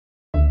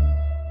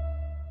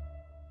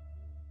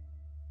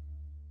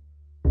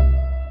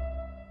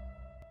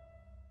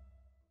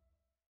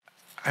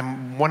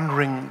I'm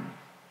wondering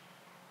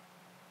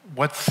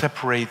what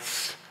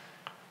separates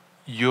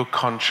your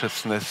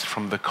consciousness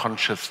from the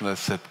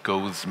consciousness that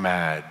goes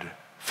mad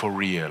for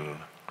real.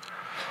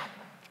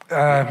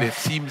 There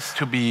seems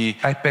to be.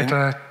 I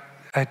better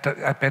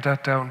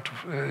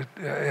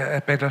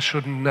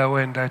shouldn't know,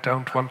 and I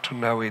don't want to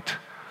know it.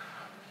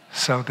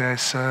 So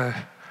there's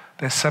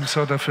some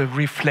sort of a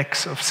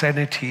reflex of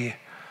sanity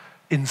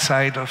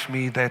inside of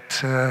me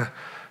that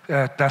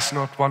does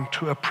not want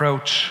to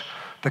approach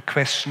the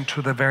question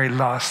to the very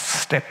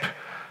last step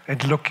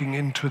and looking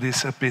into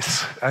this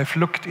abyss. I've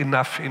looked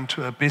enough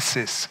into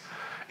abysses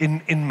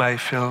in my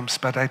films,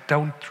 but I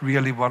don't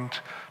really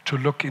want to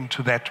look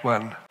into that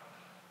one.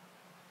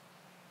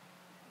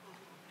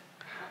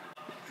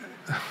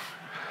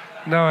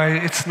 No,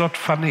 it's not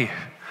funny.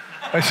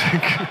 I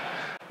think,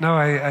 no,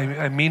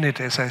 I mean it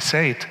as I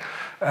say it.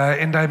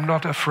 And I'm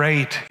not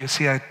afraid. You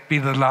see, I'd be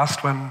the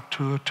last one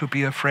to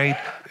be afraid.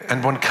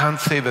 And one can't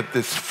say that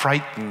this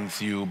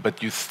frightens you,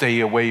 but you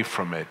stay away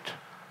from it.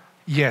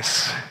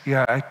 Yes,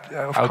 yeah,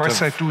 of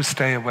course I do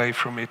stay away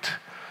from it.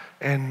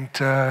 And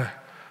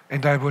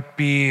I would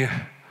be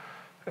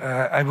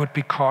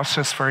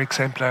cautious. For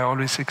example, I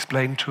always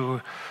explain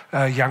to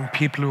young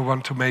people who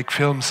want to make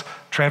films,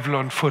 travel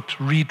on foot,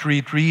 read,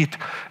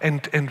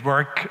 and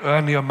work,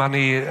 earn your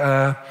money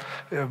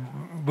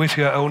with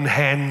your own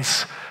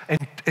hands,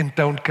 and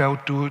don't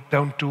do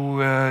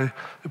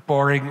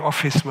boring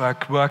office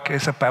work. Work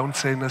as a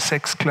bouncer in a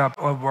sex club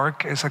or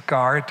work as a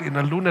guard in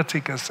a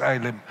lunatic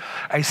asylum.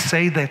 I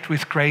say that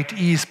with great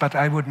ease, but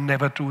I would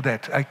never do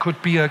that. I could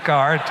be a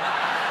guard.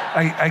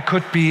 I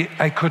could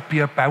be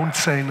a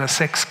bouncer in a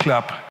sex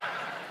club.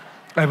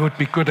 I would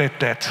be good at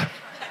that.